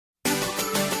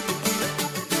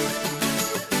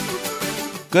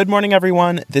Good morning,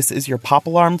 everyone. This is your Pop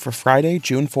Alarm for Friday,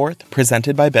 June 4th,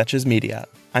 presented by Betches Media.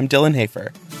 I'm Dylan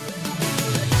Hafer.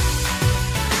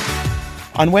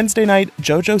 On Wednesday night,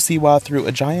 JoJo Siwa threw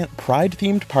a giant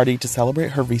Pride-themed party to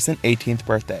celebrate her recent 18th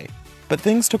birthday. But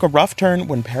things took a rough turn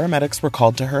when paramedics were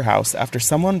called to her house after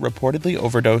someone reportedly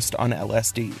overdosed on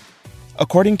LSD.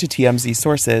 According to TMZ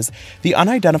sources, the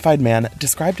unidentified man,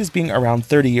 described as being around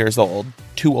 30 years old,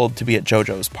 too old to be at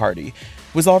JoJo's party,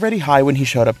 was already high when he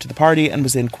showed up to the party and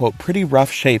was in, quote, pretty rough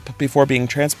shape before being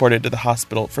transported to the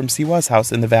hospital from Siwa's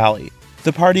house in the valley.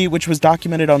 The party, which was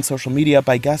documented on social media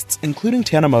by guests including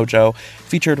Tana Mongeau,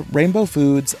 featured rainbow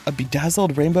foods, a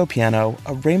bedazzled rainbow piano,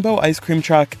 a rainbow ice cream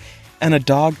truck, and a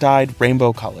dog dyed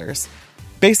rainbow colors.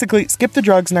 Basically, skip the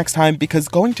drugs next time because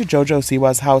going to JoJo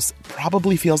Siwa's house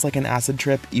probably feels like an acid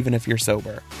trip even if you're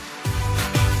sober.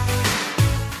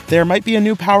 There might be a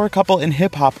new power couple in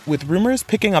hip-hop, with rumors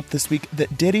picking up this week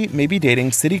that Diddy may be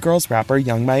dating City Girls rapper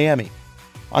Young Miami.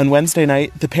 On Wednesday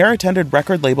night, the pair attended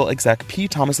record label exec P.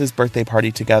 Thomas's birthday party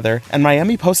together, and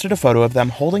Miami posted a photo of them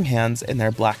holding hands in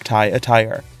their black tie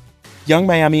attire. Young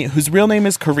Miami, whose real name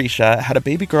is Carisha, had a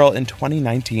baby girl in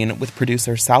 2019 with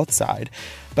producer Southside,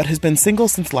 but has been single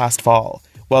since last fall,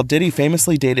 while Diddy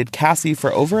famously dated Cassie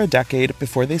for over a decade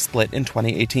before they split in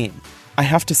 2018. I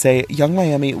have to say, Young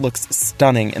Miami looks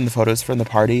stunning in the photos from the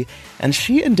party, and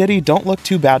she and Diddy don't look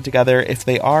too bad together if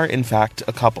they are, in fact,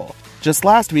 a couple. Just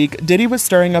last week, Diddy was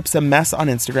stirring up some mess on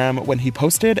Instagram when he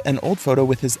posted an old photo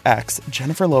with his ex,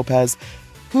 Jennifer Lopez,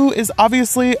 who is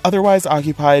obviously otherwise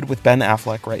occupied with Ben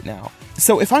Affleck right now.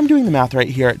 So if I'm doing the math right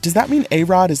here, does that mean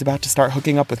A-Rod is about to start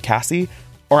hooking up with Cassie?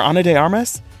 Or Ana de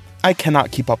Armas? I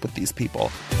cannot keep up with these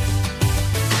people.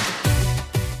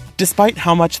 Despite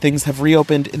how much things have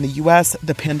reopened in the US,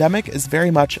 the pandemic is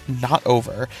very much not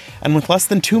over, and with less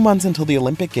than 2 months until the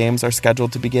Olympic Games are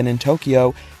scheduled to begin in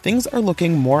Tokyo, things are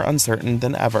looking more uncertain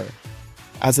than ever.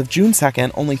 As of June 2nd,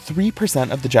 only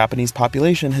 3% of the Japanese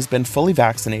population has been fully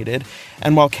vaccinated,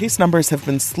 and while case numbers have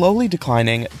been slowly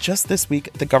declining, just this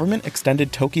week the government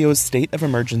extended Tokyo's state of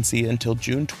emergency until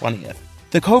June 20th.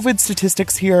 The COVID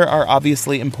statistics here are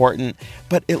obviously important,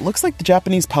 but it looks like the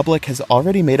Japanese public has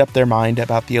already made up their mind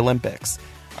about the Olympics.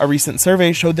 A recent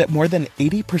survey showed that more than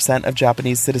 80% of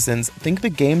Japanese citizens think the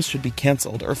games should be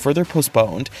canceled or further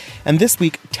postponed, and this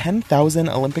week 10,000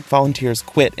 Olympic volunteers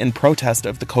quit in protest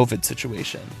of the COVID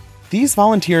situation. These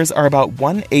volunteers are about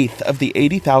 1/8 of the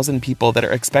 80,000 people that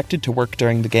are expected to work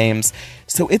during the games,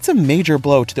 so it's a major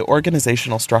blow to the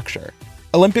organizational structure.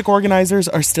 Olympic organizers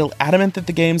are still adamant that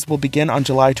the Games will begin on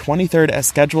July 23rd as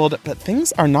scheduled, but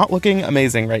things are not looking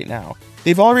amazing right now.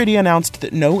 They've already announced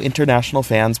that no international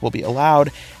fans will be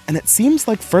allowed, and it seems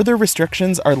like further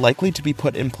restrictions are likely to be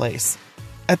put in place.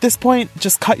 At this point,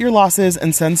 just cut your losses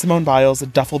and send Simone Biles a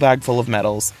duffel bag full of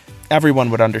medals.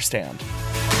 Everyone would understand.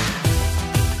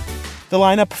 The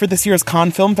lineup for this year's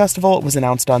Cannes Film Festival was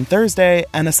announced on Thursday,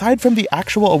 and aside from the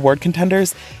actual award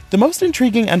contenders, the most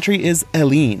intriguing entry is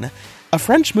Hélène, a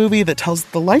French movie that tells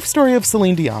the life story of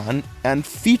Celine Dion and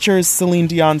features Celine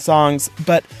Dion songs,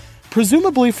 but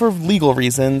presumably for legal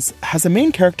reasons, has a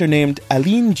main character named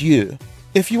Aline Dieu.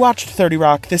 If you watched 30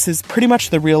 Rock, this is pretty much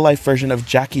the real-life version of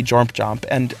Jackie Jomp Jomp,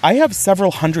 and I have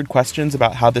several hundred questions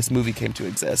about how this movie came to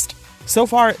exist. So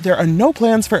far, there are no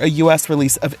plans for a US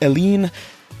release of Hélène,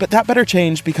 but that better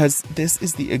change because this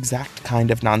is the exact kind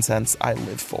of nonsense I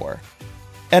live for.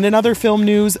 And in other film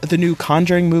news, the new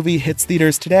Conjuring movie hits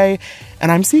theaters today,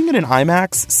 and I'm seeing it in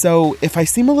IMAX, so if I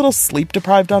seem a little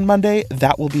sleep-deprived on Monday,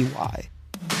 that will be why.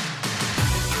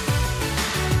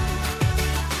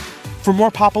 For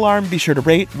more Pop Alarm, be sure to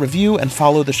rate, review, and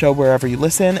follow the show wherever you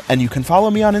listen, and you can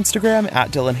follow me on Instagram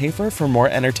at Dylan Hafer for more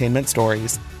entertainment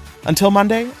stories. Until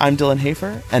Monday, I'm Dylan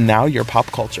Hafer, and now you're pop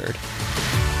cultured.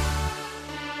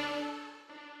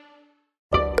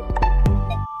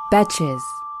 Betches.